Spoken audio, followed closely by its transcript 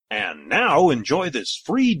And now enjoy this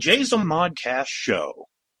free Jason Modcast show.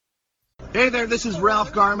 Hey there, this is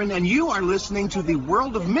Ralph Garman, and you are listening to the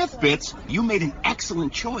World of Myth Bits. You made an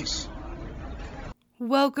excellent choice.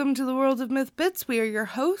 Welcome to the World of Myth Bits. We are your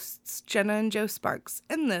hosts, Jenna and Joe Sparks,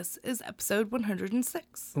 and this is episode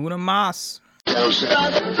 106. Una más.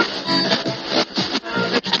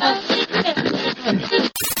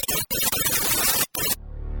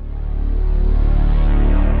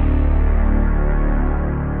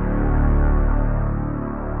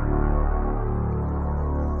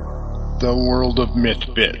 The World of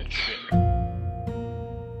Myth Bits.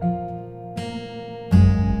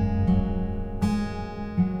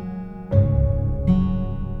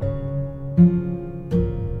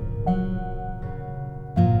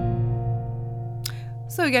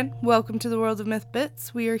 So again, welcome to the World of Myth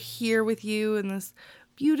Bits. We are here with you in this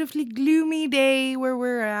beautifully gloomy day where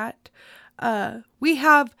we're at. We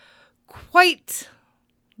have quite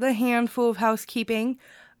the handful of housekeeping.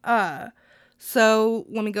 So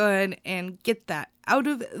let me go ahead and get that out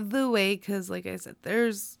of the way because, like I said,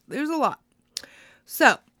 there's a lot.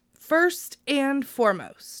 So, first and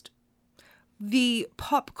foremost, the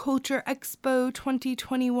Pop Culture Expo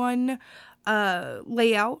 2021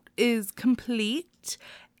 layout is complete.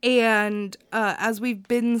 And as we've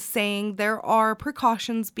been saying, there are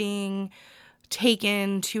precautions being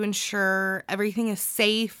taken to ensure everything is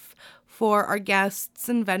safe for our guests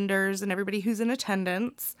and vendors and everybody who's in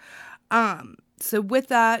attendance. So with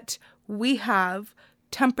that, we have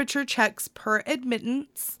temperature checks per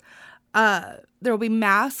admittance. There will be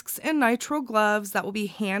masks and nitrile gloves that will be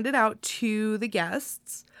handed out to the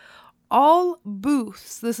guests. All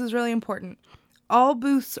booths, this is really important, all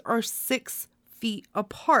booths are 6 feet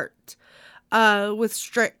apart, with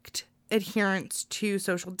strict adherence to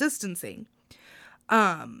social distancing.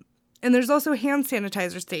 And there's also hand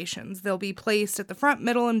sanitizer stations. They'll be placed at the front,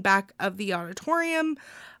 middle, and back of the auditorium,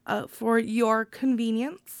 for your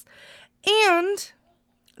convenience. And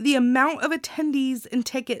the amount of attendees and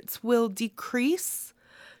tickets will decrease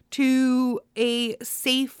to a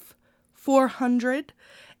safe 400,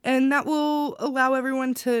 and that will allow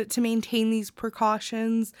everyone to maintain these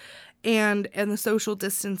precautions and the social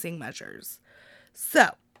distancing measures. So,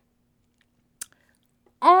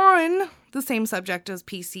 on the same subject as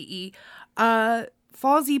PCE,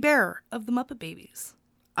 Fozzie Bear of the Muppet Babies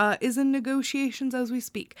is in negotiations as we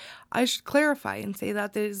speak. I should clarify and say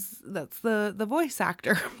that's the voice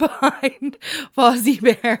actor behind Fozzie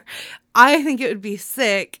Bear. I think it would be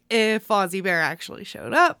sick if Fozzie Bear actually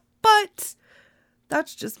showed up, but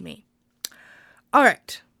that's just me. All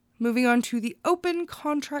right, moving on to the Open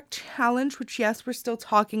Contract Challenge, which, yes, we're still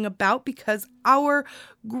talking about because our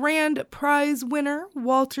grand prize winner,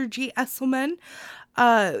 Walter G. Esselman,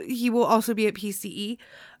 he will also be at PCE.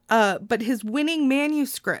 But his winning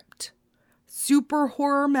manuscript, Super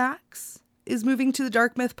Horror Max, is moving to the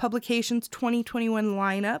Dark Myth Publications 2021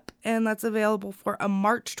 lineup, and that's available for a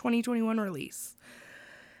March 2021 release.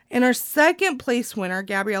 And our second place winner,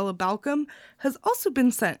 Gabriella Balcom, has also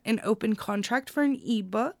been sent an open contract for an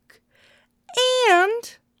ebook,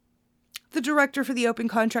 and the director for the Open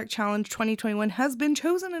Contract Challenge 2021 has been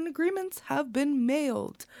chosen and agreements have been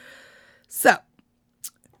mailed. So,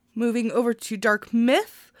 moving over to Dark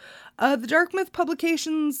Myth. The Dark Myth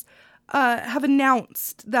Publications have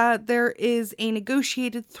announced that there is a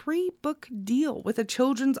negotiated 3-book deal with a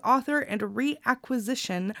children's author and a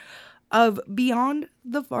reacquisition of Beyond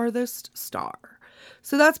the Farthest Star.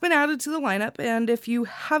 So that's been added to the lineup, and if you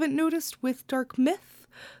haven't noticed with Dark Myth,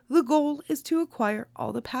 the goal is to acquire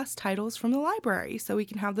all the past titles from the library so we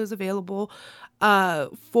can have those available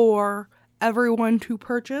for everyone to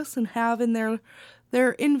purchase and have in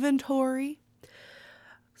their inventory.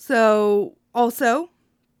 So, also,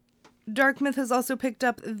 Dark Myth has also picked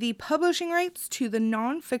up the publishing rights to the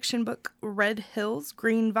non-fiction book Red Hills,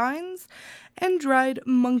 Green Vines, and Dried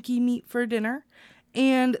Monkey Meat for Dinner.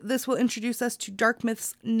 And this will introduce us to Dark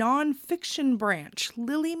Myth's non-fiction branch,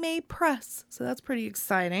 Lily May Press. So that's pretty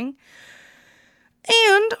exciting.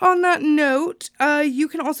 And on that note, you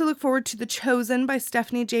can also look forward to The Chosen by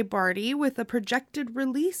Stephanie J. Barty with a projected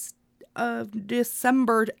release of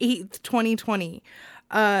December 8th, 2020.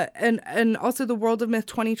 And also the World of Myth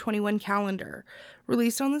 2021 calendar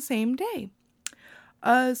released on the same day.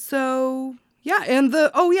 So yeah, and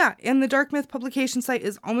the Dark Myth publication site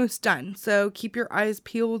is almost done. So keep your eyes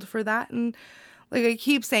peeled for that. And like I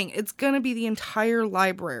keep saying, it's going to be the entire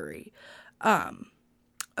library.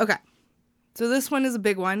 Okay. So this one is a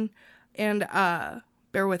big one, and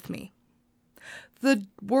bear with me. The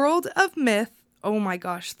World of Myth, oh my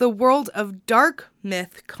gosh, the World of Dark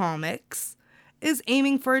Myth comics is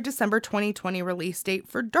aiming for a December 2020 release date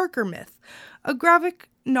for Darker Myth, a graphic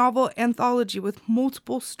novel anthology with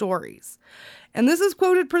multiple stories. And this is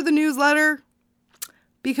quoted per the newsletter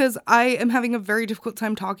because I am having a very difficult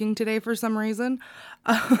time talking today for some reason.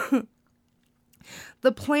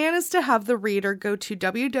 The plan is to have the reader go to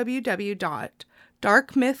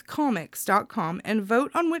www.darkmythcomics.com and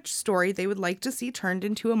vote on which story they would like to see turned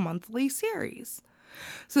into a monthly series.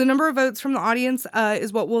 So the number of votes from the audience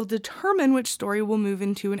is what will determine which story will move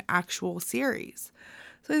into an actual series.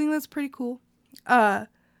 So I think that's pretty cool. All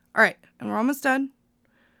right, and we're almost done.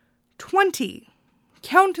 20,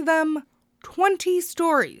 count them, 20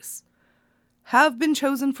 stories have been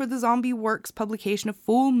chosen for the Zombie Works publication of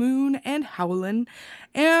Full Moon and Howlin',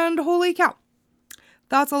 and holy cow,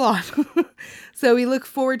 that's a lot. So we look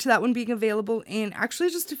forward to that one being available in actually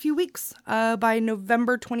just a few weeks, by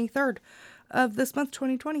November 23rd of this month,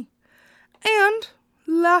 2020. And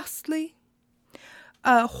lastly,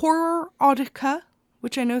 Horror Audica,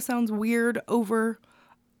 which I know sounds weird over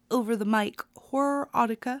the mic. Horror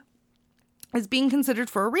Audica is being considered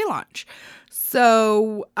for a relaunch.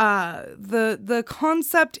 So the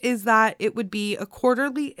concept is that it would be a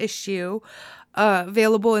quarterly issue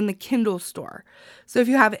available in the Kindle store. So if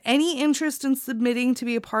you have any interest in submitting to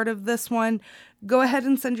be a part of this one, go ahead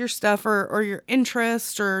and send your stuff or your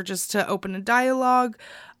interest, or just to open a dialogue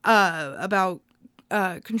about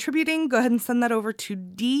contributing. Go ahead and send that over to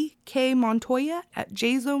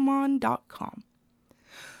dkmontoya@jzomon.com.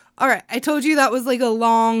 All right, I told you that was like a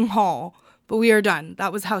long haul, but we are done.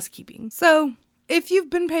 That was housekeeping. So if you've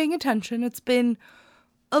been paying attention, it's been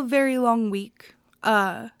a very long week.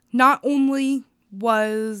 Not only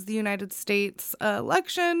was the United States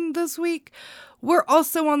election this week, we're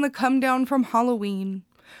also on the come down from Halloween.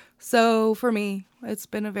 So for me, it's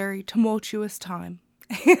been a very tumultuous time.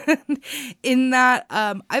 And in that,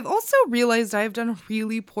 I've also realized I've done a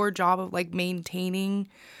really poor job of like maintaining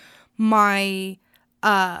my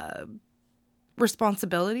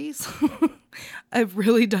responsibilities. I've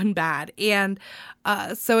really done bad. And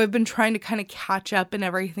so I've been trying to kind of catch up and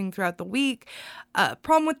everything throughout the week.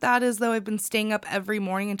 Problem with that is, though, I've been staying up every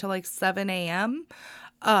morning until like 7 a.m.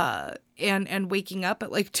 And waking up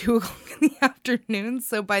at like 2 o'clock in the afternoon.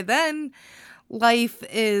 So by then, life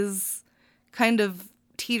is kind of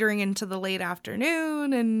teetering into the late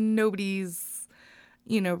afternoon, and nobody's,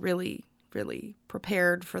 really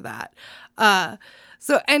prepared for that.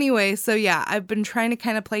 So anyway, yeah, I've been trying to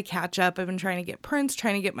kind of play catch up. I've been trying to get prints,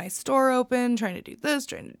 trying to get my store open, trying to do this,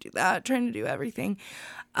 trying to do that, trying to do everything.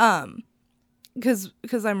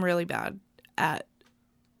 Because I'm really bad at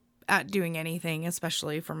doing anything,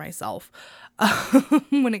 especially for myself.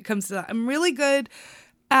 When it comes to that, I'm really good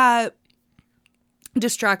at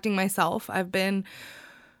distracting myself. I've been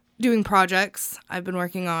doing projects. I've been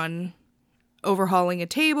working on overhauling a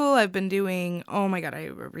table. I've been doing,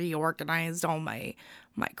 I reorganized all my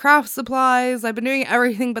craft supplies. I've been doing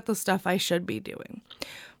everything but the stuff I should be doing.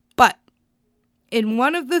 But in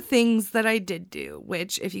one of the things that I did do,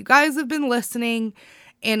 which if you guys have been listening,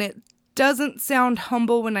 and it doesn't sound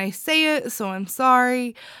humble when I say it, so I'm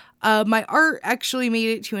sorry, my art actually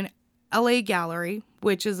made it to an LA gallery,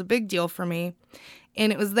 which is a big deal for me.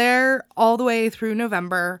 And it was there all the way through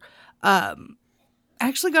November. I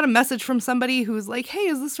actually got a message from somebody who was like, hey,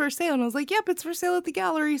 is this for sale? And I was like, yep, it's for sale at the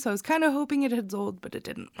gallery. So I was kind of hoping it had sold, but it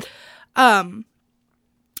didn't.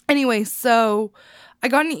 Anyway, so I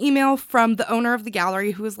got an email from the owner of the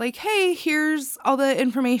gallery who was like, hey, here's all the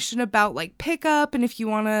information about like pickup, and if you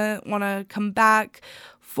want to come back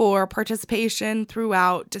for participation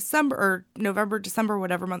throughout December or November, December,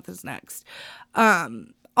 whatever month is next.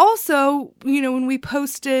 Also, when we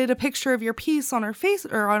posted a picture of your piece on our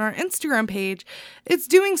on our Instagram page, it's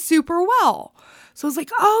doing super well. So I was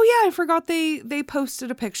like, oh yeah, I forgot they posted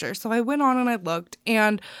a picture. So I went on and I looked,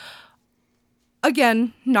 and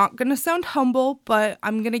again, not going to sound humble, but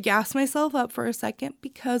I'm going to gas myself up for a second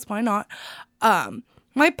because why not? The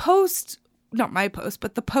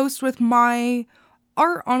post with my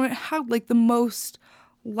art on it had like the most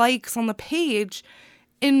likes on the page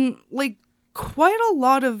in like quite a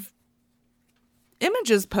lot of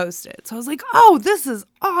images posted. So I was like, oh, this is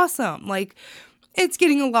awesome. Like, it's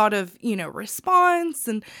getting a lot of, response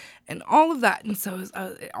and all of that. And so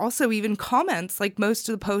also even comments, like most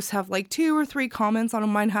of the posts have like 2 or 3 comments on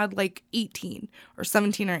them. Mine had like 18 or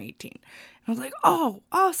 17 or 18. And I was like, oh,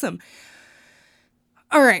 awesome.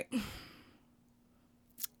 All right.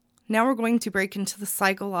 Now we're going to break into the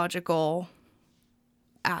psychological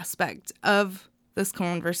aspect of this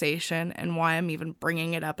conversation and why I'm even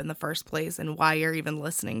bringing it up in the first place and why you're even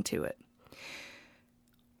listening to it.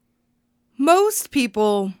 Most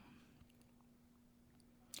people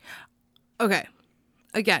Okay.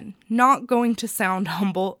 Again, not going to sound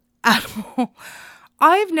humble at all.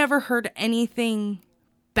 I've never heard anything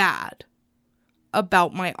bad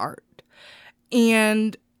about my art.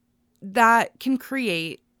 And that can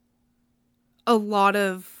create a lot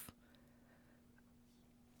of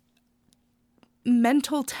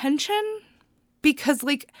mental tension because,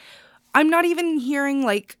 like, I'm not even hearing,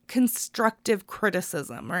 like, constructive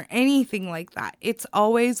criticism or anything like that. It's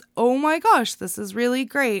always, oh my gosh, this is really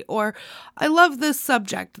great. Or, I love this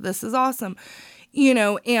subject. This is awesome. You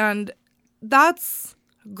know, and that's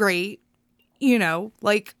great. You know,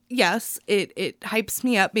 like, yes, it hypes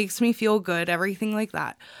me up, makes me feel good, everything like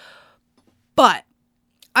that. But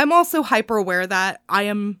I'm also hyper aware that I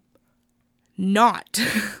am not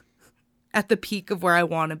at the peak of where I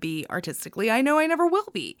want to be artistically. I know I never will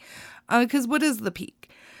be. Because what is the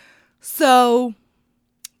peak? So,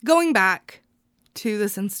 going back to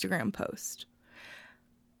this Instagram post,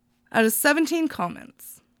 out of 17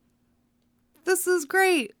 comments, this is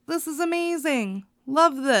great, this is amazing,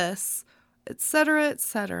 love this, etc.,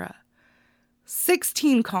 etc.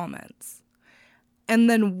 16 comments. And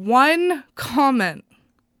then one comment.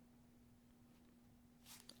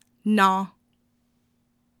 Nah.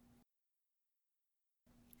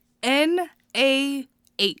 N-A-H.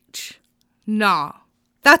 Nah.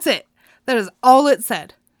 That's it. That is all it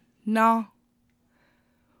said. Nah.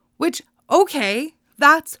 Which, okay,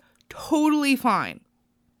 that's totally fine.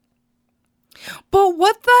 But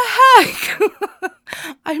what the heck?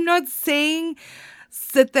 I'm not saying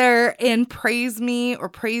sit there and praise me or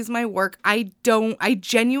praise my work. I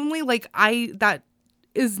genuinely, like, that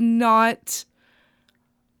is not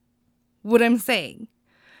what I'm saying.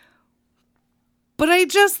 But I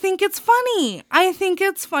just think it's funny. I think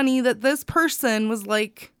it's funny that this person was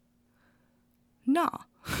like, nah.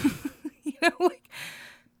 You know, like,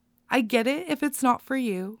 I get it if it's not for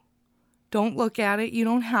you. Don't look at it. You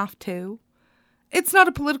don't have to. It's not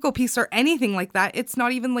a political piece or anything like that. It's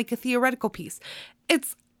not even like a theoretical piece.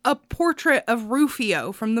 It's a portrait of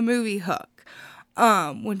Rufio from the movie Hook,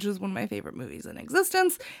 which is one of my favorite movies in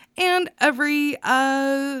existence. And every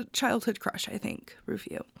childhood crush, I think,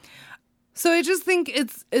 Rufio. So I just think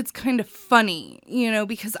it's kind of funny, you know,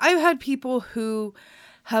 because I've had people who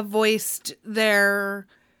have voiced their,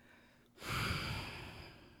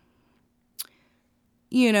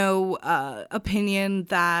 you know, opinion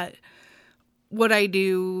that what I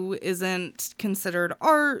do isn't considered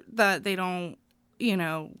art, that they don't, you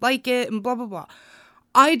know, like it, and blah, blah, blah.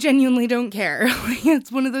 I genuinely don't care.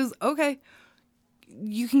 It's one of those, okay,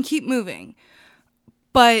 you can keep moving.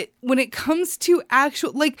 But when it comes to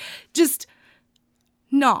actual, like, just,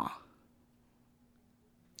 nah.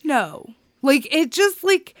 No. Like, it just,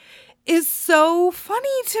 like, is so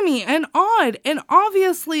funny to me and odd. And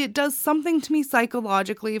obviously it does something to me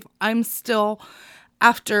psychologically if I'm still,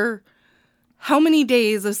 after how many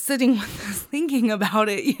days of sitting with this thinking about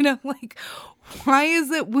it, you know, like, why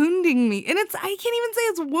is it wounding me? And I can't even say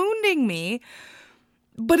it's wounding me,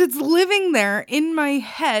 but it's living there in my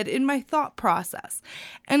head, in my thought process.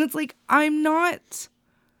 And it's like, I'm not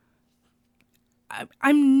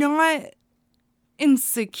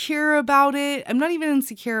insecure about it. I'm not even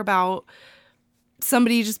insecure about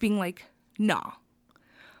somebody just being like, nah.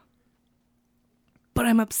 But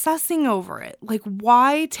I'm obsessing over it. Like,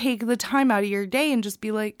 why take the time out of your day and just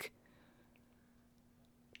be like,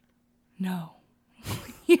 no.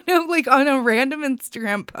 You know, like on a random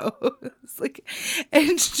Instagram post. Like,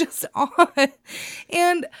 it's just odd.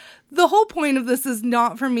 And the whole point of this is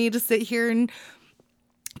not for me to sit here and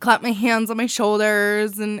clap my hands on my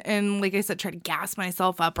shoulders and like I said, try to gas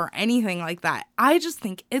myself up or anything like that. I just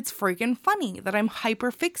think it's freaking funny that I'm hyper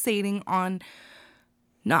fixating on,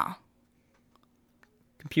 nah.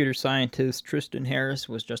 Computer scientist Tristan Harris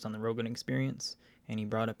was just on the Rogan Experience, and he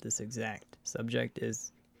brought up this exact subject.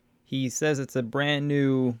 He says it's a brand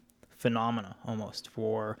new phenomena almost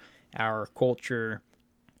for our culture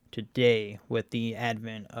today with the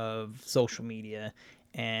advent of social media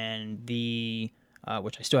and the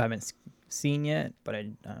which I still haven't seen yet, but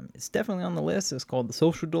it's definitely on the list. It's called The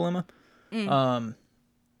Social Dilemma.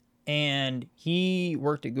 And he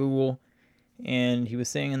worked at Google, and he was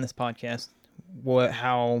saying in this podcast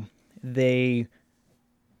how they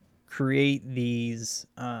create these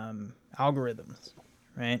algorithms,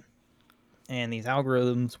 right? And these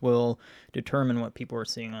algorithms will determine what people are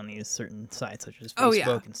seeing on these certain sites, such as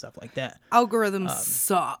Facebook and stuff like that. Algorithms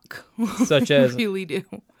suck. Such as, they really do.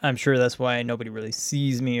 I'm sure that's why nobody really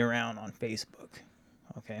sees me around on Facebook.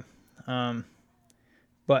 Okay.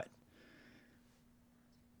 But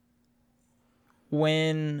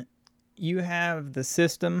when you have the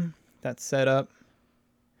system that's set up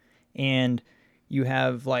and you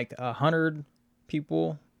have like 100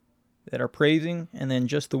 people that are praising, and then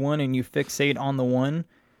just the one, and you fixate on the one,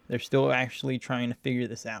 they're still actually trying to figure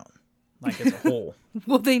this out, like as a whole.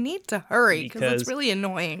 Well, they need to hurry because Because it's really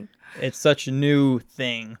annoying. It's such a new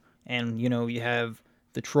thing, and you know, you have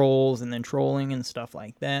the trolls and then trolling and stuff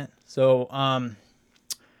like that. So I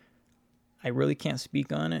really can't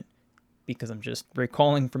speak on it because I'm just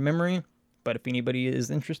recalling from memory, but if anybody is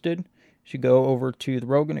interested, you should go over to the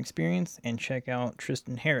Rogan Experience and check out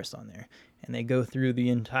Tristan Harris on there, and they go through the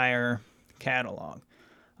entire catalog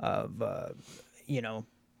of you know,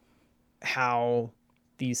 how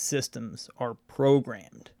these systems are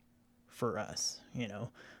programmed for us, you know.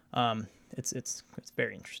 It's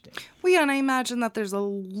very interesting. Well, yeah, and I imagine that there's a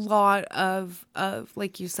lot of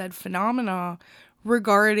like you said, phenomena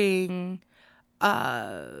regarding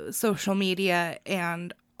social media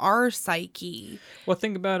and our psyche. Well,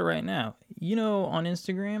 think about it right now. You know, on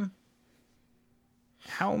Instagram,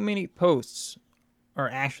 how many posts are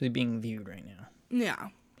actually being viewed right now? Yeah.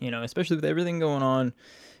 You know, especially with everything going on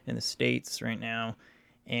in the States right now.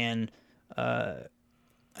 And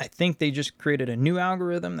I think they just created a new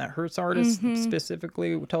algorithm that hurts artists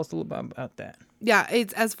specifically. Tell us a little bit about that. Yeah,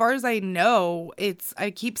 it's, as far as I know, I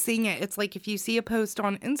keep seeing it. It's like if you see a post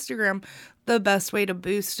on Instagram, the best way to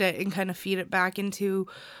boost it and kind of feed it back into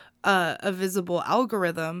a visible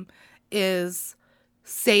algorithm is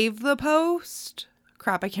save the post.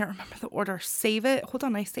 Crap, I can't remember the order. Save it. Hold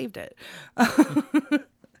on, I saved it.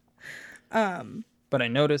 But I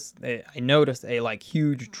noticed a like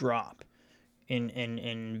huge drop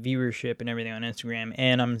in viewership and everything on Instagram,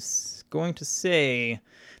 and I'm going to say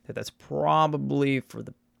that that's probably for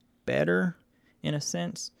the better, in a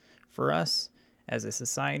sense, for us as a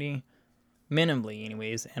society, minimally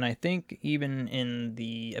anyways. And I think even in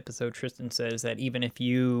the episode, Tristan says that even if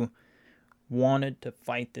you wanted to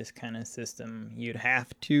fight this kind of system, you'd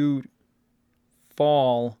have to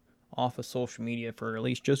fall off of social media for at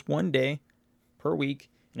least just one day per week.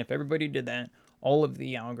 And if everybody did that, all of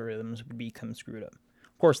the algorithms would become screwed up.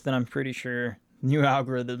 Of course, then I'm pretty sure new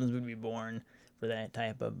algorithms would be born for that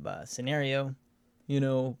type of scenario, you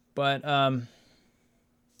know. But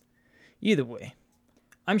either way,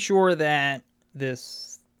 I'm sure that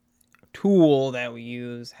this tool that we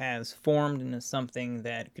use has formed into something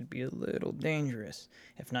that could be a little dangerous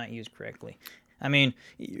if not used correctly. I mean,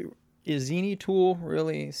 is any tool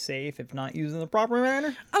really safe if not used in the proper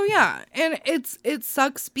manner? Oh yeah, and it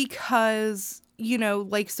sucks because, you know,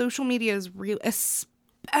 like social media is real,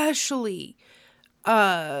 especially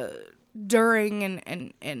during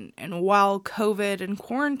and while COVID and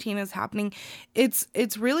quarantine is happening.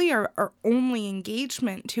 It's really our only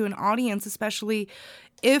engagement to an audience, especially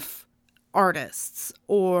if artists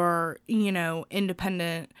or, you know,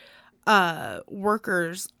 independent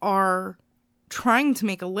workers are trying to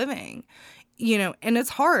make a living, you know, and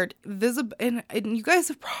it's hard. And you guys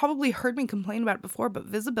have probably heard me complain about it before, but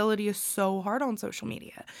visibility is so hard on social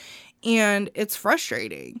media, and it's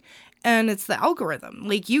frustrating. And it's the algorithm.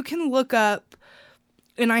 Like, you can look up,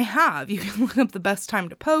 and you can look up the best time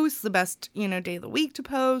to post, the best, you know, day of the week to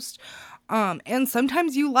post. And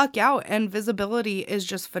sometimes you luck out and visibility is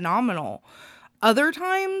just phenomenal. Other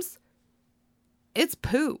times it's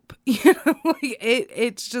poop, you know, like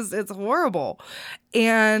it's horrible.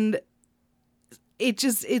 And it's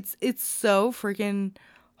so freaking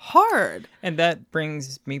hard. And that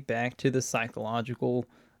brings me back to the psychological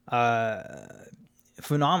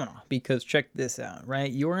phenomena, because check this out,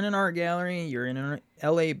 right? You're in an art gallery, you're in an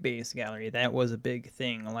LA based gallery. That was a big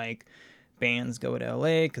thing. Like, bands go to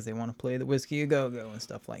LA because they want to play the Whiskey A Go Go and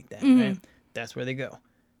stuff like that, right? That's where they go.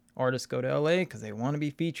 Artists go to LA because they want to be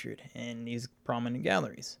featured in these prominent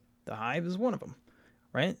galleries. The Hive is one of them,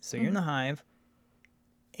 right? So you're in the Hive,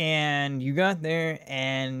 and you got there,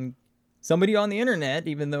 and somebody on the internet,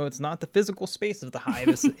 even though it's not the physical space of the Hive,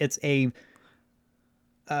 it's a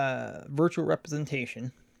virtual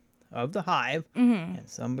representation of the Hive, and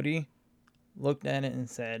somebody looked at it and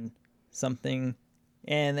said something,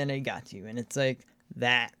 and then it got to you, and it's like,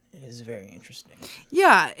 that is very interesting.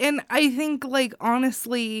 Yeah, and I think, like,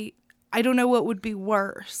 honestly, I don't know what would be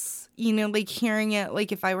worse, you know, like, hearing it,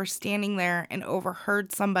 like, if I were standing there and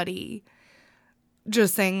overheard somebody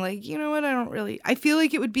just saying, like, you know what, I feel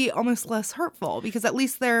like it would be almost less hurtful, because at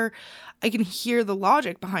least I can hear the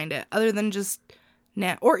logic behind it, other than just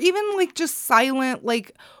or even, like, just silent,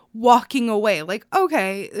 like, walking away, like,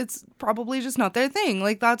 okay, it's probably just not their thing,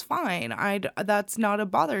 like, that's fine, that's not a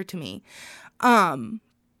bother to me.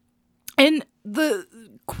 And the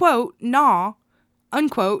quote, nah,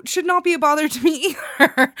 unquote, should not be a bother to me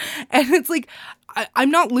either. And it's like,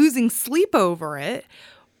 I'm not losing sleep over it,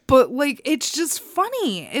 But, like, it's just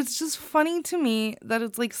funny. It's just funny to me that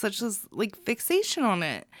it's, like, such a, like, fixation on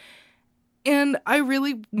it. And I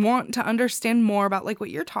really want to understand more about, like, what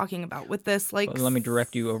you're talking about with this, like... Well, let me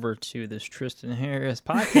direct you over to this Tristan Harris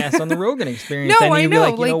podcast on the Rogan Experience. No, and I you'll know. be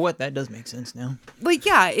like, you like, know what? That does make sense now. Like,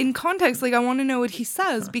 yeah, in context, like, I want to know what he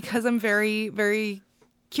says because I'm very, very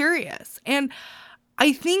curious. And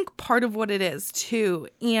I think part of what it is, too,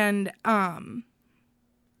 and...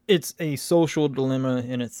 It's a social dilemma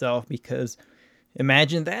in itself because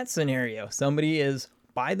imagine that scenario. Somebody is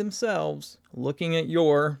by themselves looking at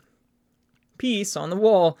your piece on the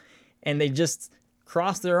wall and they just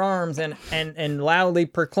cross their arms and loudly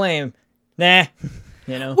proclaim, nah,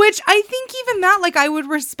 you know. Which I think even that, like, I would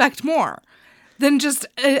respect more than just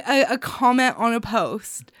a comment on a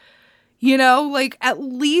post. You know, like, at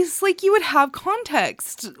least, like, you would have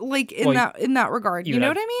context, like, in that regard. You know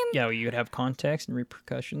what I mean? Yeah, you would have context and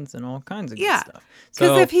repercussions and all kinds of good Yeah. stuff.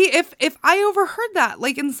 Because if I overheard that,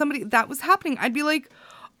 like, and somebody that was happening, I'd be like,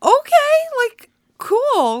 okay, like,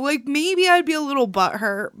 cool. Like, maybe I'd be a little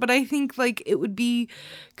butthurt, but I think, like, it would be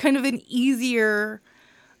kind of an easier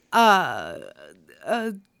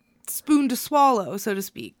spoon to swallow, so to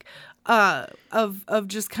speak. Of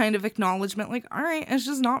just kind of acknowledgement, like, all right, it's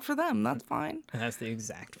just not for them. That's fine. And that's the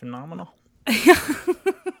exact phenomenal.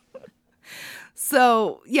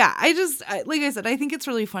 So yeah, like I said, I think it's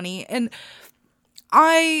really funny, and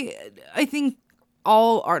I think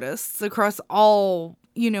all artists across all,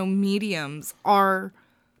 you know, mediums are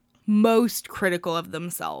most critical of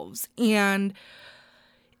themselves, and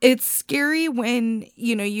it's scary when,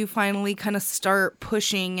 you know, you finally kind of start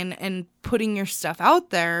pushing and putting your stuff out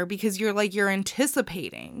there because you're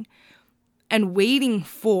anticipating and waiting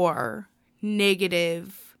for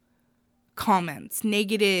negative comments,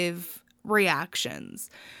 negative reactions.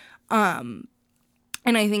 And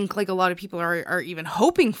I think, like, a lot of people are even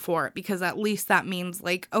hoping for it because at least that means,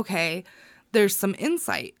 like, okay, there's some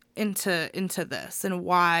insight into this and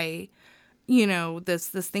why, you know, this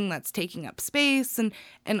thing that's taking up space and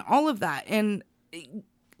all of that. And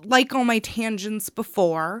like all my tangents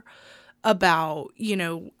before about, you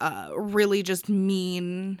know, really just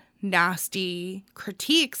mean, nasty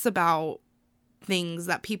critiques about things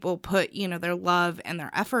that people put, you know, their love and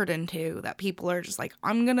their effort into, that people are just like,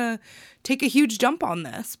 I'm gonna take a huge jump on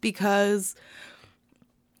this because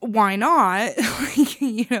why not? Like,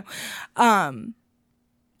 you know,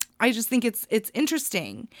 I just think it's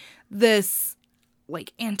interesting, this,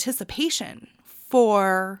 like, anticipation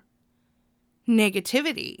for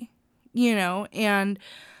negativity, you know, and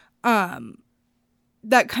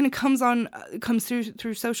that kind of comes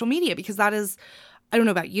through social media, because that is, I don't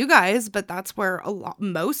know about you guys, but that's where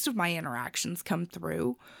most of my interactions come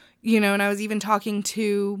through, you know. And I was even talking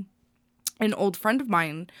to an old friend of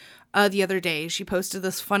mine the other day. She posted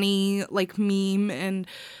this funny, like, meme, and,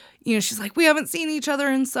 you know, she's like, we haven't seen each other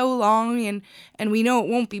in so long, and we know it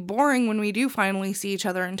won't be boring when we do finally see each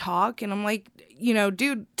other and talk. And I'm like, you know,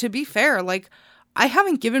 dude, to be fair, like, I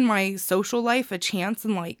haven't given my social life a chance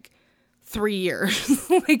in, like, 3 years.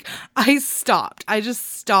 Like, I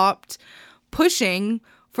just stopped pushing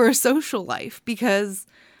for a social life because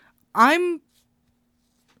I'm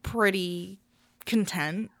pretty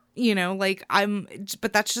content, you know, like,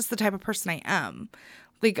 but that's just the type of person I am.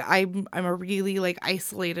 Like, I'm a really, like,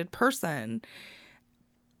 isolated person.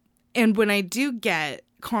 And when I do get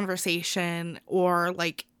conversation or,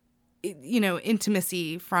 like, you know,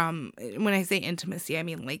 intimacy from, when I say intimacy, I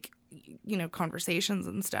mean, like, you know, conversations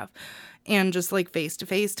and stuff, and just, like,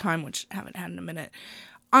 face-to-face time, which I haven't had in a minute,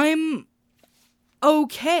 I'm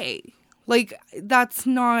okay. Like, that's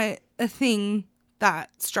not a thing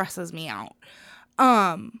that stresses me out.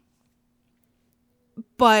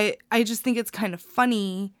 But I just think it's kind of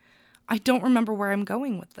funny. I don't remember where I'm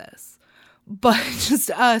going with this, but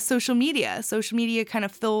just social media kind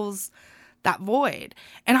of fills that void.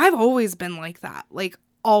 And I've always been like that, like,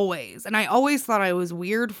 always. And I always thought I was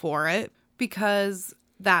weird for it, because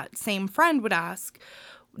that same friend would ask,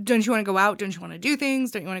 don't you want to go out? Don't you want to do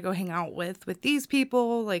things? Don't you want to go hang out with these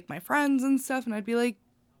people, like my friends and stuff? And I'd be like,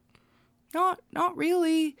 not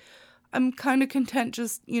really. I'm kind of content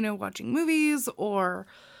just, you know, watching movies or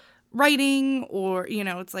writing, or, you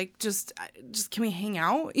know, it's like, just can we hang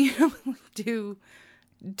out? You know, like,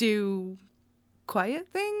 do quiet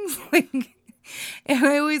things? Like, and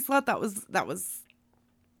I always thought that was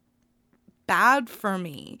bad for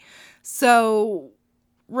me. So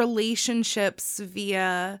relationships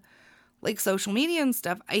via, like, social media and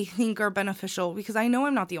stuff, I think are beneficial, because I know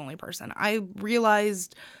I'm not the only person. I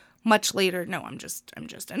realized much later, no, I'm just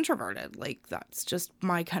introverted. Like, that's just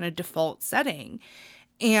my kind of default setting.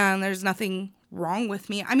 And there's nothing wrong with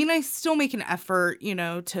me. I mean, I still make an effort, you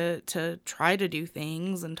know, to try to do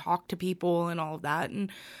things and talk to people and all of that. And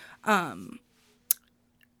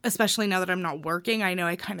especially now that I'm not working, I know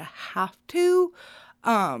I kind of have to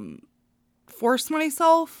force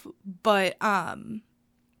myself, but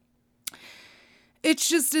it's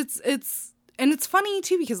just and it's funny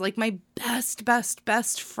too, because like my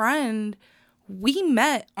best friend, we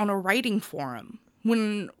met on a writing forum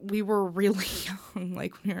when we were really young,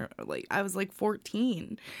 like I was like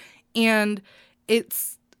 14, and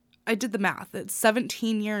I did the math, it's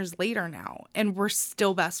 17 years later now, and we're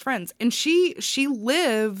still best friends. And she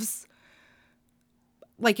lives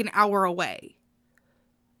like an hour away,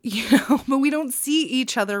 you know, but we don't see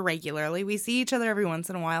each other regularly. We see each other every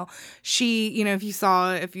once in a while. She, you know, if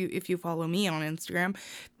you follow me on Instagram,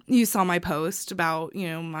 you saw my post about, you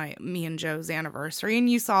know, me and Joe's anniversary, and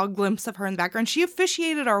you saw a glimpse of her in the background. She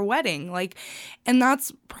officiated our wedding, like, and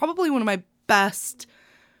that's probably one of my best,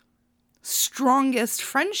 strongest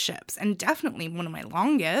friendships, and definitely one of my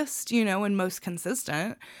longest, you know, and most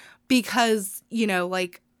consistent, because, you know,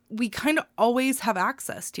 like, we kind of always have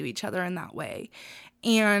access to each other in that way.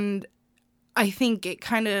 And I think it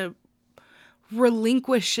kind of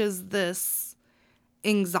relinquishes this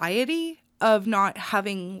anxiety of not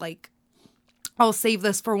having, like, I'll save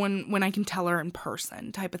this for when I can tell her in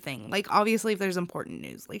person type of thing. Like, obviously, if there's important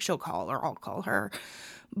news, like, she'll call or I'll call her.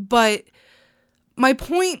 But my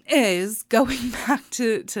point is, going back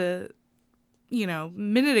to you know, a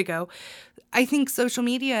minute ago, I think social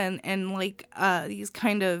media and like these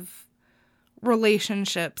kind of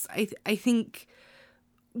relationships, I think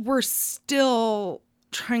we're still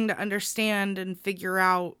trying to understand and figure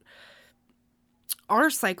out our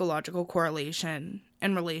psychological correlation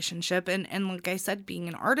and relationship. And like I said, being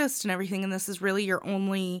an artist and everything, and this is really your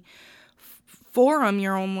only forum,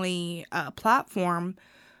 your only platform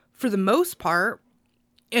for the most part,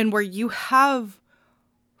 and where you have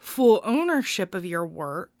full ownership of your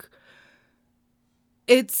work,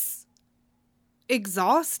 it's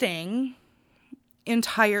exhausting and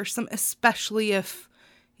tiresome, especially if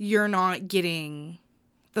you're not getting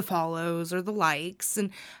the follows or the likes, and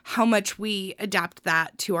how much we adapt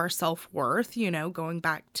that to our self-worth, you know, going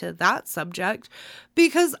back to that subject.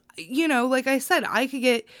 Because, you know, like I said, I could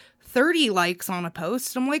get 30 likes on a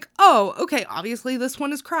post. I'm like, oh, okay, obviously this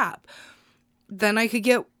one is crap. Then I could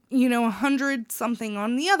get, you know, 100 something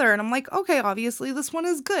on the other, and I'm like, okay, obviously this one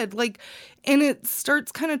is good. Like, and it starts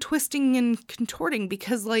kind of twisting and contorting,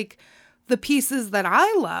 because like the pieces that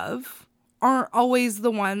I love aren't always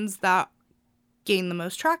the ones that gain the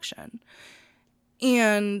most traction.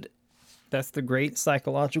 And that's the great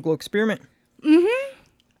psychological experiment.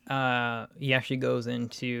 He actually goes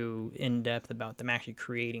into in depth about them actually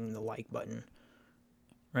creating the like button,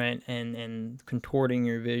 right? And contorting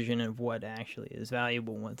your vision of what actually is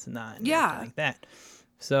valuable, what's not, and everything like that.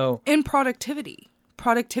 So, and productivity,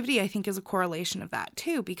 I think, is a correlation of that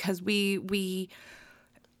too, because we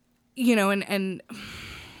you know, and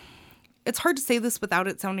it's hard to say this without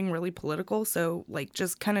it sounding really political, so like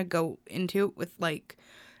just kind of go into it with like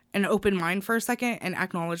an open mind for a second and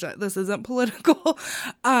acknowledge that this isn't political.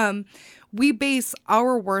 We base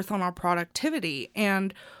our worth on our productivity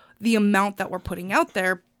and the amount that we're putting out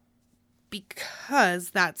there,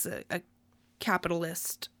 because that's a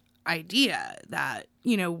capitalist idea that,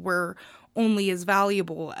 you know, we're only as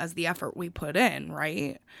valuable as the effort we put in,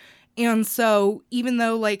 right? And so even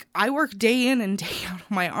though like I work day in and day out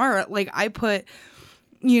on my art, like I put,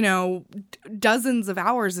 you know, dozens of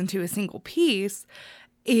hours into a single piece,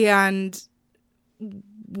 and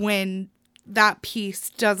when that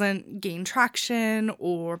piece doesn't gain traction,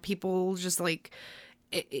 or people just like,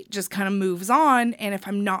 it just kind of moves on. And if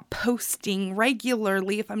I'm not posting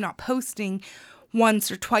regularly, if I'm not posting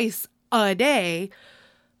once or twice a day,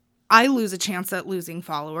 I lose a chance at losing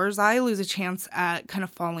followers. I lose a chance at kind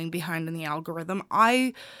of falling behind in the algorithm.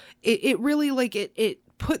 It really like it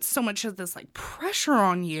puts so much of this like pressure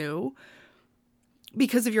on you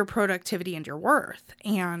because of your productivity and your worth.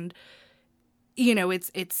 And, you know,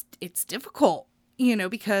 it's difficult, you know,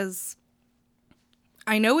 because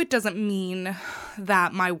I know it doesn't mean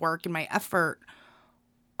that my work and my effort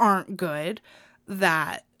aren't good,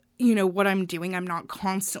 that, you know, what I'm doing, I'm not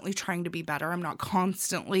constantly trying to be better. I'm not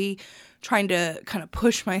constantly trying to kind of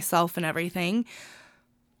push myself and everything.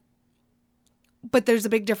 But there's a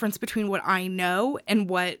big difference between what I know and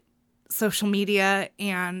what social media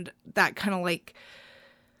and that kind of like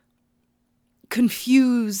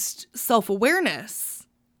confused self-awareness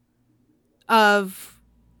of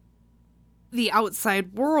the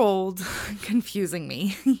outside world confusing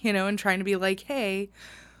me, you know, and trying to be like, hey,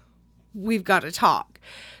 we've got to talk.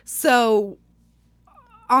 So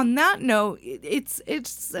on that note, it's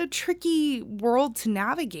a tricky world to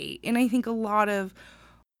navigate. And I think a lot of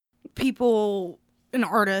people and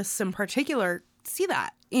artists in particular see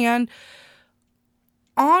that. And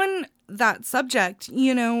on that subject,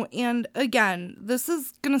 you know, and again, this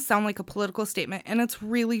is going to sound like a political statement, and it's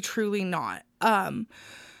really, truly not.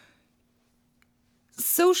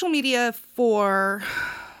 Social media for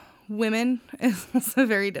women is also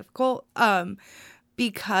very difficult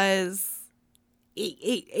because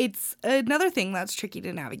it's another thing that's tricky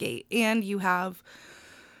to navigate. And you have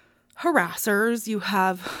harassers, you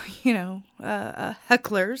have, you know,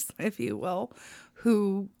 hecklers, if you will,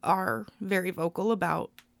 who are very vocal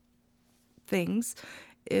about things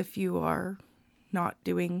if you are not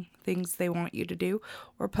doing things they want you to do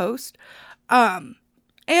or post. And,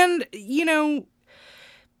 you know,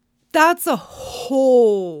 that's a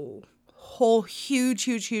whole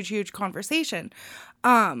huge conversation.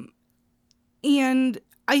 And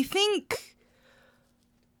I think,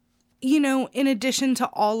 you know, in addition to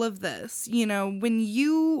all of this, you know, when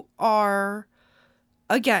you are,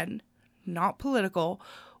 again, not political,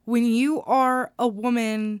 when you are a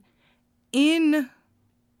woman in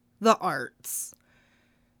the arts,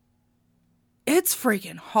 it's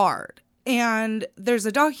freaking hard. And there's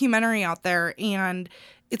a documentary out there, and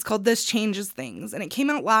it's called This Changes Things, and it came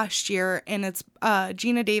out last year, and it's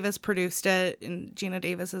Gina Davis produced it, and Gina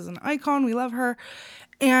Davis is an icon. We love her.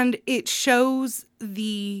 And it shows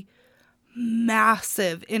the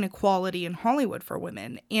massive inequality in Hollywood for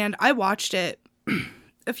women. And I watched it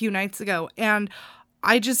a few nights ago, and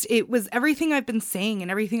it was everything I've been saying and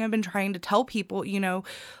everything I've been trying to tell people, you know,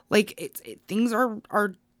 like things are,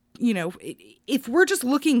 you know, if we're just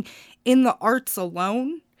looking in the arts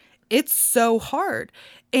alone, it's so hard.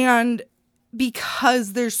 And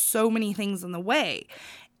because there's so many things in the way,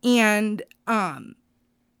 and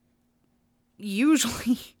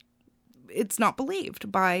usually it's not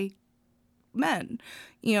believed by men.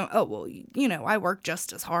 You know, oh, well, you know, I work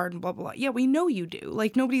just as hard and blah, blah, blah. Yeah, we know you do.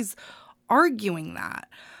 Like, nobody's arguing that.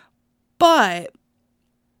 But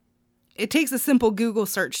it takes a simple Google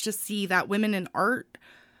search to see that women in art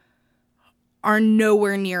are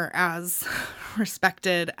nowhere near as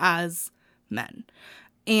respected as men.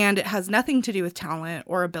 And it has nothing to do with talent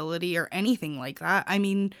or ability or anything like that. I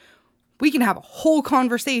mean, we can have a whole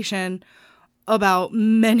conversation about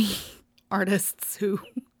many artists who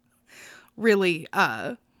really,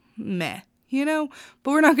 meh, you know?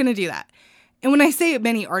 But we're not going to do that. And when I say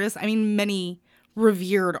many artists, I mean many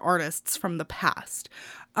revered artists from the past.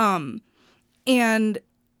 And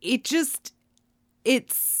it's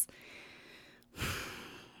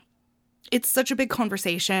such a big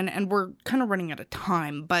conversation, and we're kind of running out of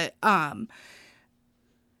time, but,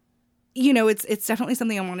 you know, it's definitely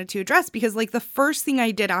something I wanted to address, because like the first thing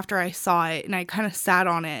I did after I saw it and I kind of sat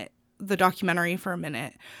on it, the documentary, for a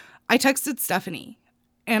minute, I texted Stephanie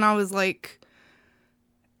and I was like,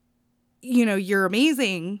 you know, you're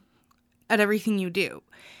amazing at everything you do.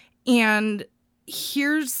 And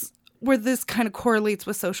here's where this kind of correlates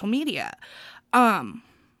with social media. I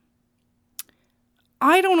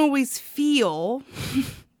don't always feel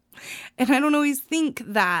and I don't always think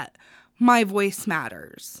that my voice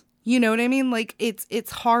matters. You know what I mean? Like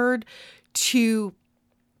it's hard to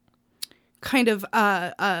kind of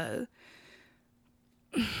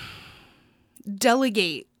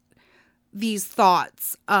delegate these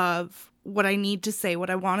thoughts of what I need to say,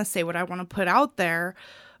 what I want to say, what I want to put out there,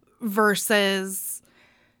 versus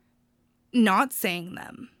not saying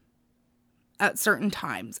them at certain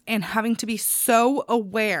times and having to be so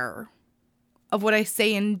aware of what I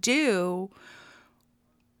say and do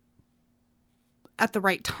at the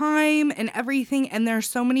right time and everything. And there are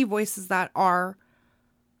so many voices that are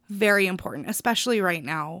very important, especially right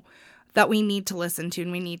now, that we need to listen to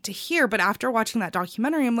and we need to hear. But after watching that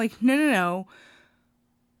documentary, I'm like, no.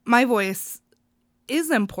 My voice is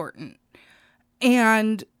important.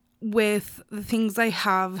 And with the things I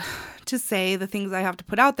have to say, the things I have to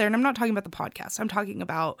put out there, and I'm not talking about the podcast, I'm talking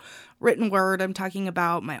about written word, I'm talking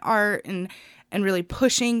about my art and really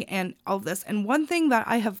pushing and all of this. And one thing that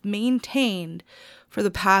I have maintained for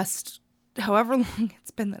the past however long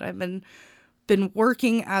it's been that I've been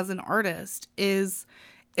working as an artist is,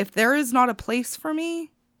 if there is not a place for me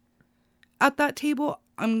at that table,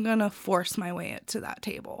 I'm gonna force my way to that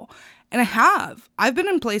table. And I've been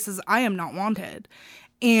in places I am not wanted,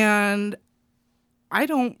 and I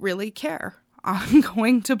don't really care. I'm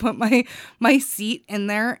going to put my seat in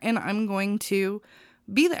there, and I'm going to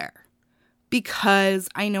be there because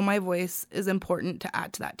I know my voice is important to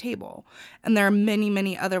add to that table. And there are many,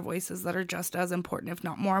 many other voices that are just as important, if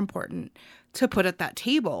not more important, to put at that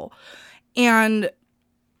table. And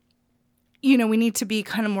you know, we need to be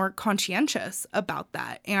kind of more conscientious about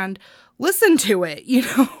that and listen to it, you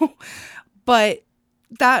know. But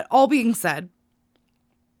that all being said,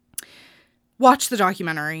 watch the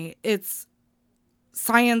documentary. It's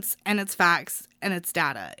science and it's facts and it's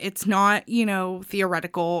data. It's not, you know,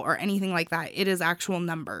 theoretical or anything like that. It is actual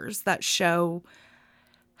numbers that show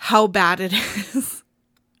how bad it is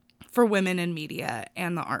for women in media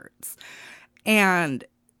and the arts. And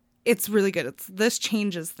it's really good. This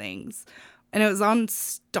changes things. And it was on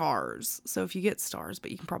Stars. So if you get Stars,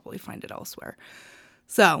 but you can probably find it elsewhere.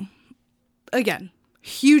 So again,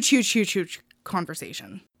 huge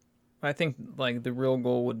conversation. I think like the real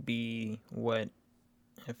goal would be what,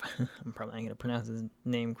 if I'm probably not going to pronounce his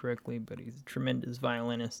name correctly, but he's a tremendous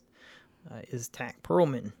violinist, is Tak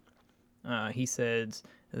Perlman. He says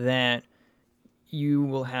that you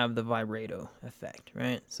will have the vibrato effect,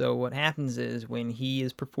 right? So what happens is when he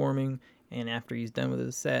is performing and after he's done with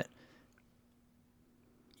his set,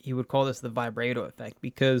 he would call this the vibrato effect,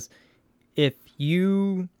 because if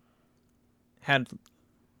you had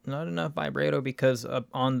not enough vibrato, because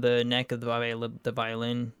on the neck of the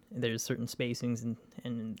violin there's certain spacings,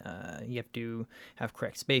 and you have to have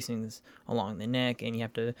correct spacings along the neck, and you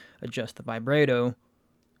have to adjust the vibrato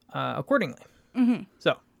accordingly. Mm-hmm.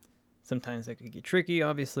 So sometimes that could get tricky,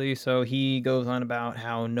 obviously. So he goes on about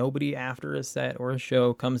how nobody after a set or a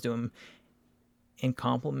show comes to him and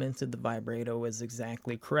compliments that the vibrato is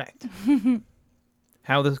exactly correct.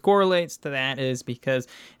 How this correlates to that is because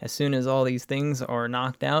as soon as all these things are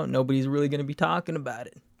knocked out, nobody's really going to be talking about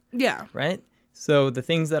it. Yeah. Right? So the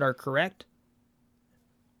things that are correct,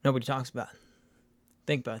 nobody talks about.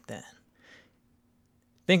 Think about that.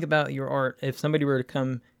 Think about your art. If somebody were to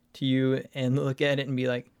come to you and look at it and be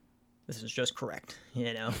like, this is just correct,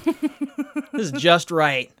 you know? This is just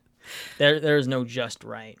right. There is no just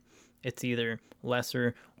right. It's either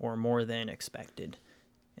lesser or more than expected.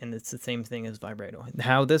 And it's the same thing as vibrato.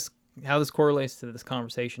 How this correlates to this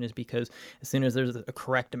conversation is because as soon as there's a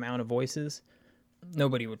correct amount of voices,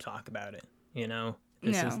 nobody would talk about it, you know?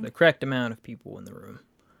 This is the correct amount of people in the room.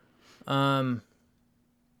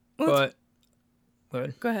 But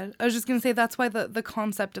go ahead. I was just going to say that's why the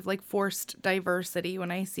concept of like forced diversity, when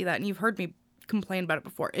I see that, and you've heard me complain about it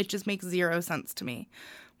before, it just makes zero sense to me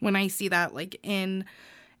when I see that like in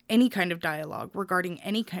any kind of dialogue regarding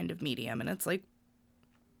any kind of medium. And it's like,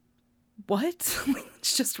 what?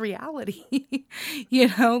 It's just reality.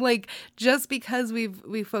 You know, like just because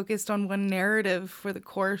we focused on one narrative for the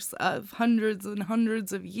course of hundreds and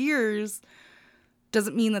hundreds of years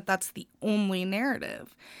doesn't mean that that's the only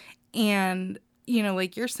narrative. And, you know,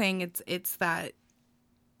 like you're saying, it's that,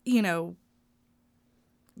 you know,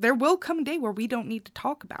 there will come a day where we don't need to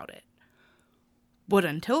talk about it. But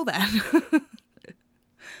until then,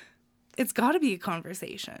 it's got to be a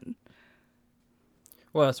conversation.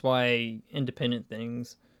 Well, that's why independent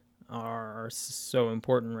things are so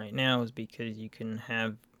important right now, is because you can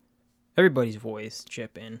have everybody's voice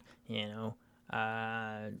chip in, you know.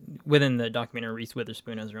 Within the documentary, Reese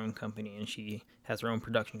Witherspoon has her own company, and she has her own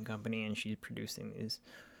production company, and she's producing these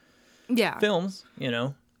films, you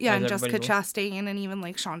know. Yeah, and Jessica Chastain, and even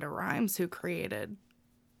like Shonda Rhimes, who created,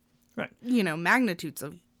 right, you know, magnitudes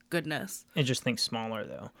of goodness. And just think smaller,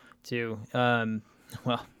 though, too.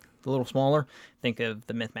 Well, a little smaller, think of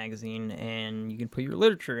the Myth magazine, and you can put your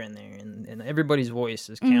literature in there, and everybody's voice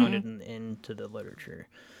is counted into the literature,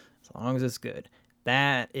 as long as it's good.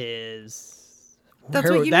 That's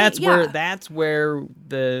where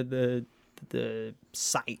the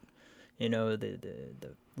sight, you know,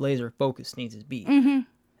 the laser focus needs to be. Mm-hmm.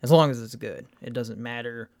 As long as it's good, it doesn't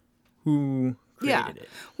matter who created it.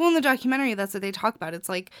 Well, in the documentary, that's what they talk about. It's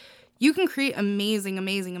like you can create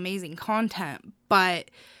amazing content,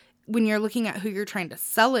 but when you're looking at who you're trying to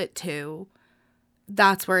sell it to,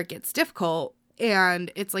 that's where it gets difficult.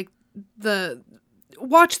 And it's like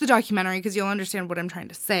watch the documentary because you'll understand what I'm trying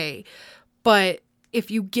to say. But if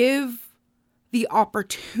you give the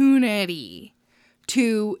opportunity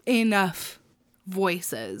to enough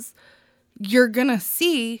voices, you're going to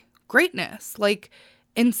see greatness. Like,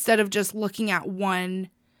 instead of just looking at one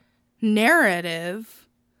narrative,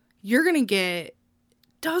 you're going to get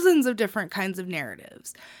dozens of different kinds of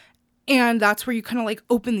narratives. And that's where you kind of like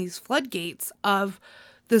open these floodgates of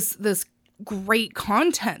this great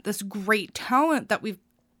content, this great talent that we've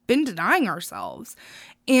been denying ourselves.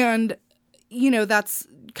 And, you know, that's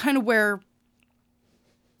kind of where,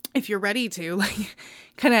 if you're ready to like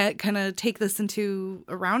kind of take this into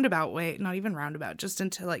a roundabout way, not even roundabout, just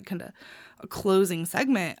into like kind of a closing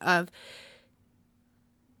segment of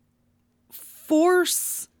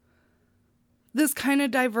force this kind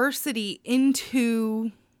of diversity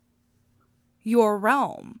into your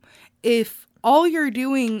realm. If all you're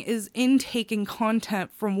doing is intaking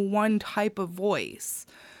content from one type of voice,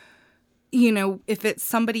 you know, if it's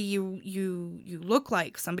somebody you look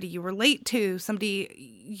like, somebody you relate to, somebody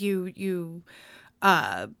you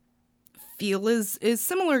feel is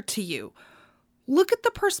similar to you, look at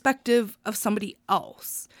the perspective of somebody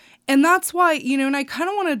else. And that's why, you know, and I kind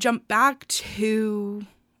of want to jump back to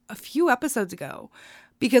a few episodes ago,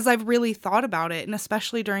 because I've really thought about it, and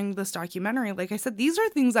especially during this documentary. Like I said, these are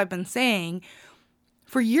things I've been saying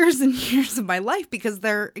for years and years of my life because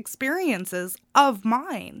they're experiences of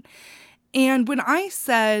mine. And when I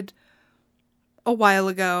said a while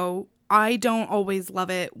ago, I don't always love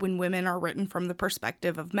it when women are written from the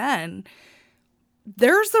perspective of men,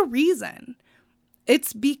 there's a reason.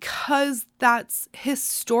 It's because that's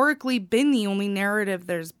historically been the only narrative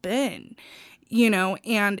there's been, you know,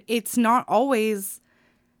 and it's not always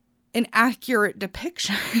an accurate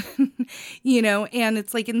depiction, you know, and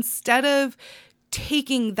it's like, instead of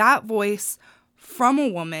taking that voice from a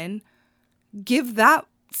woman, give that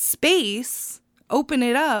space, open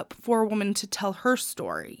it up for a woman to tell her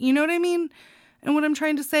story. You know what I mean? And what I'm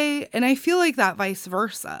trying to say? And I feel like that vice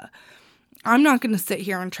versa. I'm not going to sit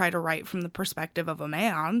here and try to write from the perspective of a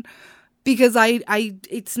man, because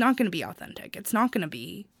it's not going to be authentic. It's not going to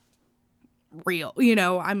be real. You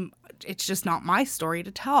know, it's just not my story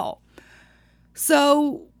to tell.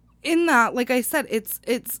 So in that, like I said,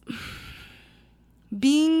 it's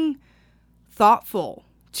being thoughtful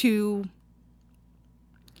to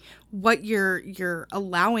what you're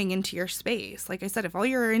allowing into your space. Like I said, if all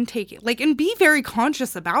you're intaking, like, and be very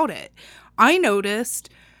conscious about it. I noticed,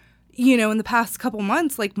 you know, in the past couple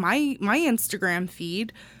months, like my Instagram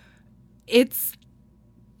feed, it's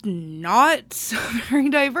not very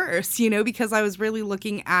diverse, you know, because I was really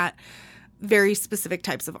looking at very specific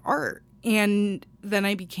types of art. And then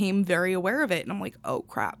I became very aware of it. And I'm like, oh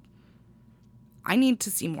crap, I need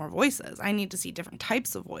to see more voices. I need to see different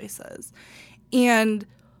types of voices. And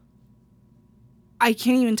I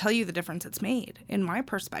can't even tell you the difference it's made in my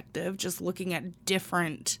perspective, just looking at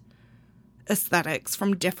different aesthetics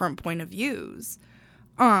from different point of views.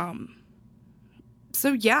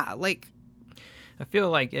 So yeah, like, I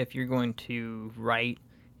feel like if you're going to write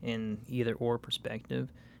in either or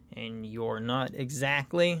perspective and you're not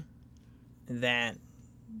exactly that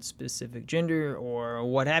specific gender or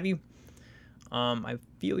what have you, I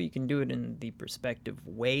feel you can do it in the perspective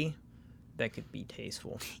way that could be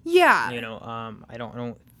tasteful. yeah, You know, I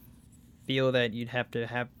don't feel that you'd have to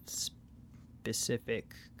have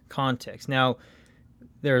specific context. Now,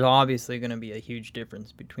 there's obviously going to be a huge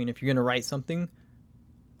difference between if you're going to write something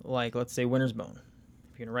like, let's say, Winter's Bone.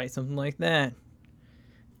 If you're going to write something like that,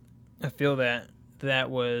 I feel that that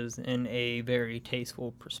was in a very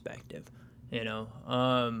tasteful perspective. You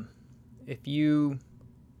know, if you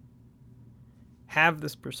have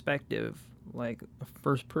this perspective, like a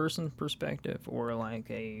first-person perspective or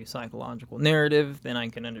like a psychological narrative, then I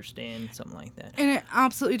can understand something like that. and it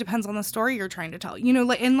absolutely depends on the story you're trying to tell. You know,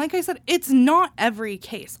 like, and like I said, it's not every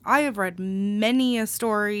case. I have read many a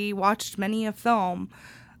story, watched many a film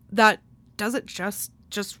that does it just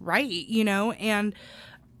right, you know. And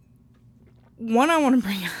one I want to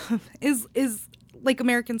bring up is like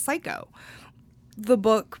American Psycho, the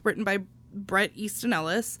book written by Bret Easton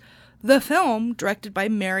Ellis, the film directed by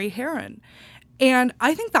Mary Harron. And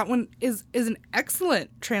I think that one is an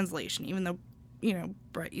excellent translation, even though, you know,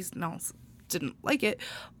 Bret Easton Ellis didn't like it.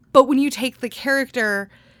 But when you take the character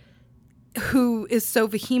who is so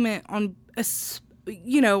vehement on,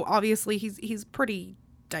 you know, obviously he's pretty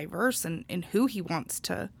diverse in who he wants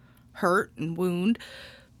to hurt and wound.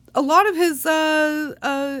 A lot of his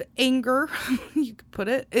anger, you could put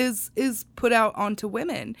it, is put out onto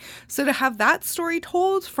women. So to have that story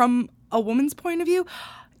told from a woman's point of view,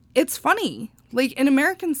 it's funny. Like in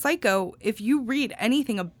American Psycho, if you read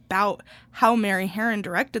anything about how Mary Harron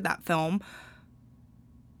directed that film,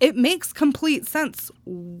 it makes complete sense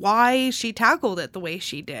why she tackled it the way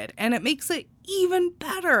she did. And it makes it even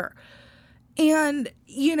better. And,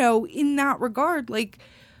 you know, in that regard, like,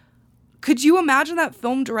 could you imagine that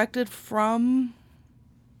film directed from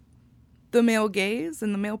the male gaze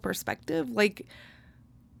and the male perspective? Like,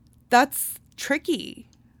 that's tricky.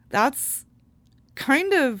 That's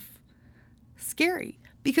kind of scary.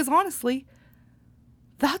 Because honestly,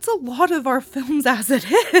 that's a lot of our films as it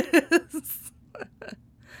is.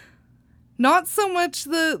 Not so much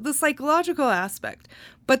the psychological aspect,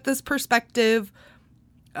 but this perspective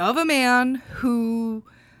of a man who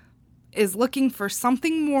is looking for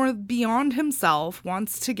something more beyond himself,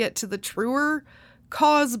 wants to get to the truer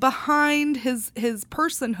cause behind his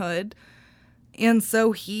personhood, and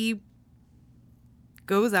so he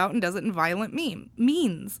goes out and does it in violent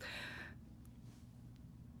means.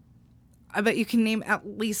 I bet you can name at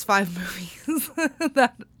least 5 movies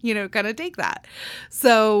that, kind of take that.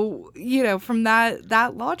 So, from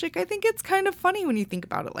that logic, I think it's kind of funny when you think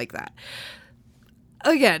about it like that.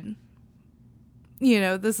 Again,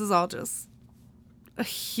 this is all just a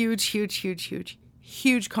huge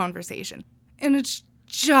conversation. And it's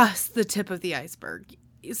just the tip of the iceberg.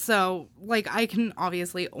 So, I can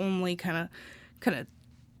obviously only kind of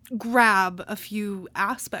grab a few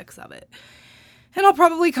aspects of it. And I'll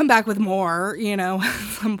probably come back with more, at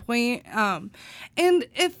some point. And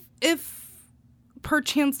if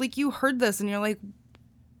perchance, you heard this and you're like,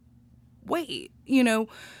 wait,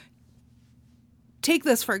 take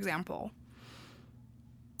this, for example.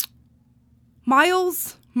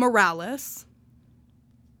 Miles Morales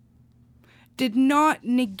did not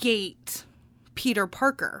negate Peter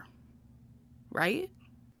Parker, right?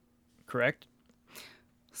 Correct.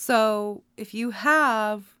 So if you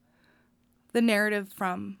have the narrative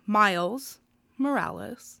from Miles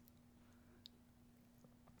Morales,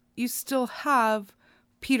 you still have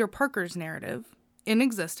Peter Parker's narrative in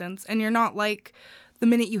existence, and you're not the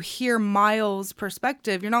minute you hear Miles'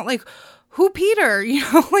 perspective, you're not who Peter? You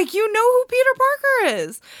know who Peter Parker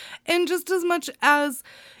is. And just as much as,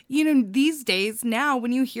 these days now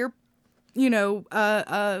when you hear,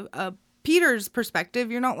 Peter's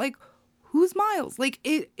perspective, you're not who's Miles?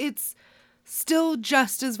 It's still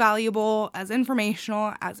just as valuable, as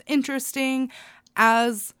informational, as interesting,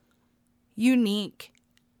 as unique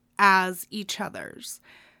as each other's.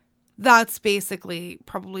 That's basically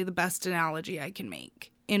probably the best analogy I can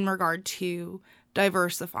make in regard to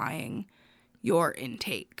diversifying your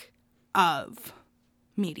intake of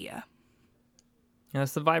media.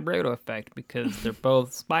 That's the vibrato effect, because they're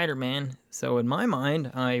both Spider-Man. So in my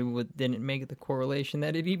mind, didn't make the correlation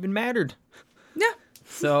that it even mattered. Yeah.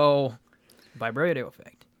 So, vibrato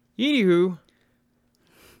effect. Anywho,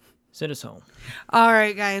 send us home. All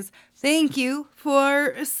right, guys. Thank you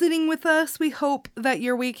for sitting with us. We hope that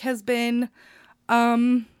your week has been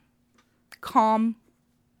calm,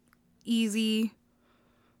 easy,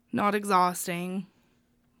 not exhausting,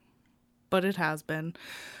 but it has been.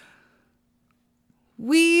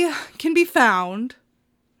 We can be found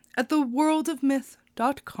at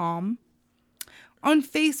theworldofmyth.com, on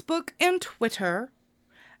Facebook and Twitter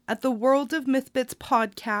at the World of Myth Bits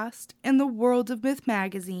podcast and the World of Myth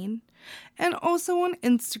magazine, and also on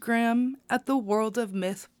Instagram at the World of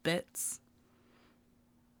Myth Bits.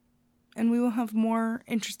 And we will have more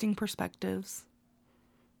interesting perspectives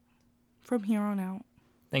from here on out.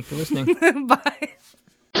 Thanks for listening. Bye.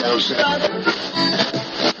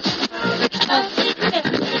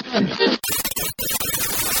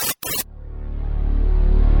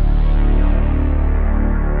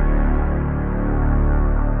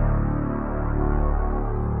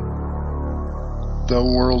 The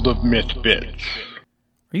World of Myth Bits.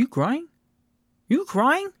 Are you crying? You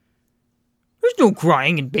crying? There's no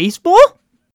crying in baseball.